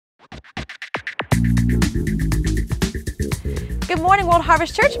morning, World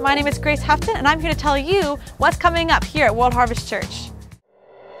Harvest Church. My name is Grace Houghton, and I'm here to tell you what's coming up here at World Harvest Church.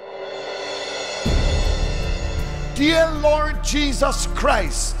 Dear Lord Jesus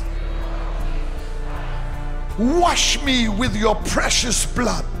Christ, wash me with your precious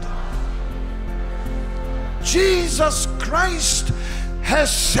blood. Jesus Christ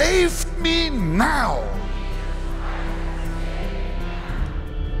has saved me now.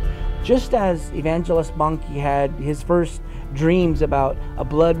 Just as Evangelist Bonnke had his first dreams about a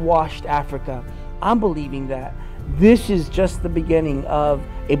blood-washed Africa, I'm believing that this is just the beginning of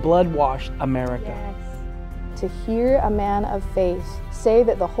a blood-washed America. Yes. To hear a man of faith say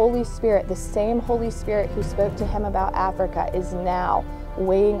that the Holy Spirit, the same Holy Spirit who spoke to him about Africa, is now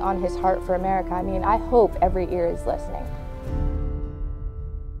weighing on his heart for America. I mean, I hope every ear is listening.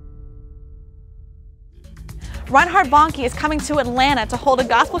 Reinhard Bonnke is coming to Atlanta to hold a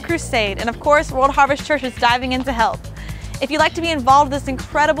gospel crusade, and of course, World Harvest Church is diving in to help. If you'd like to be involved in this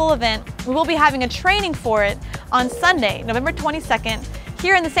incredible event, we will be having a training for it on Sunday, November 22nd,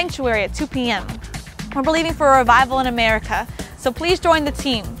 here in the sanctuary at 2 p.m. We're believing for a revival in America, so please join the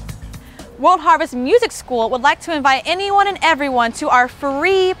team. World Harvest Music School would like to invite anyone and everyone to our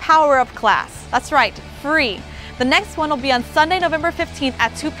free Power Up class. That's right, free. The next one will be on Sunday, November 15th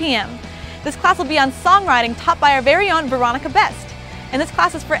at 2 p.m. This class will be on songwriting taught by our very own Veronica Best. And this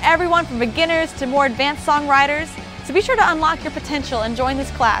class is for everyone from beginners to more advanced songwriters, so be sure to unlock your potential and join this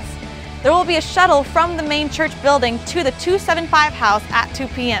class. There will be a shuttle from the main church building to the 275 house at 2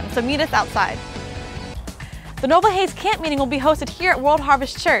 p.m., so meet us outside. The Noble Hayes Camp Meeting will be hosted here at World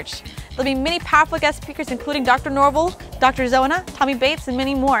Harvest Church. There'll be many powerful guest speakers including Dr. Norval, Dr. Zona, Tommy Bates, and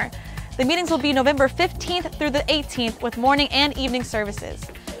many more. The meetings will be November 15th through the 18th with morning and evening services.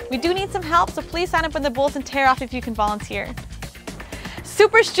 We do need some help, so please sign up in the bulletin tear-off if you can volunteer.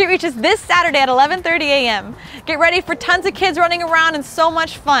 Super Street Reach is this Saturday at 11:30 a.m. Get ready for tons of kids running around and so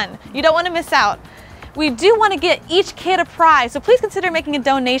much fun. You don't want to miss out. We do want to get each kid a prize, so please consider making a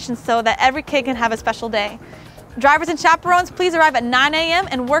donation so that every kid can have a special day. Drivers and chaperones, please arrive at 9 a.m.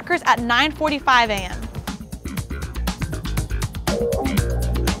 and workers at 9:45 a.m.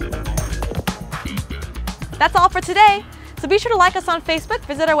 That's all for today. So be sure to like us on Facebook,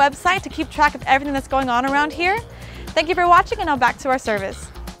 visit our website to keep track of everything that's going on around here. Thank you for watching, and now back to our service.